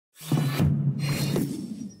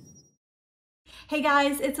Hey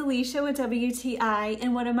guys, it's Alicia with WTI,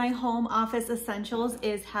 and one of my home office essentials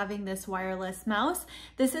is having this wireless mouse.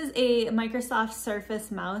 This is a Microsoft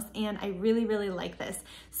Surface mouse, and I really like this.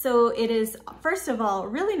 So it is, first of all,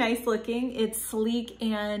 really nice looking. It's sleek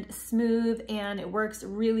and smooth, and it works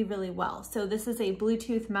really well. So this is a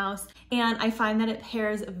Bluetooth mouse, and I find that it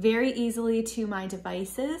pairs very easily to my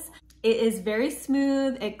devices. It is very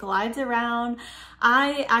smooth, it glides around.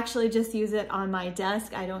 I actually just use it on my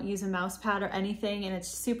desk. I don't use a mouse pad or anything, and it's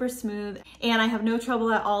super smooth, and I have no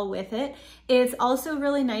trouble at all with it. It's also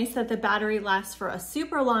really nice that the battery lasts for a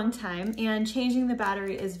super long time, and changing the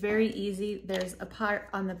battery is very easy. There's a part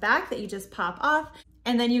on the back that you just pop off,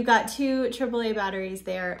 and then you've got two AAA batteries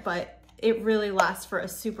there, but it really lasts for a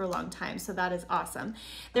super long time, so that is awesome.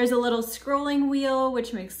 There's a little scrolling wheel,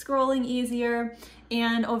 which makes scrolling easier,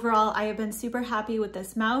 and overall, I have been super happy with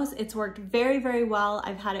this mouse. It's worked very well.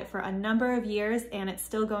 I've had it for a number of years, and it's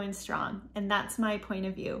still going strong, and that's my point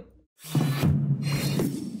of view.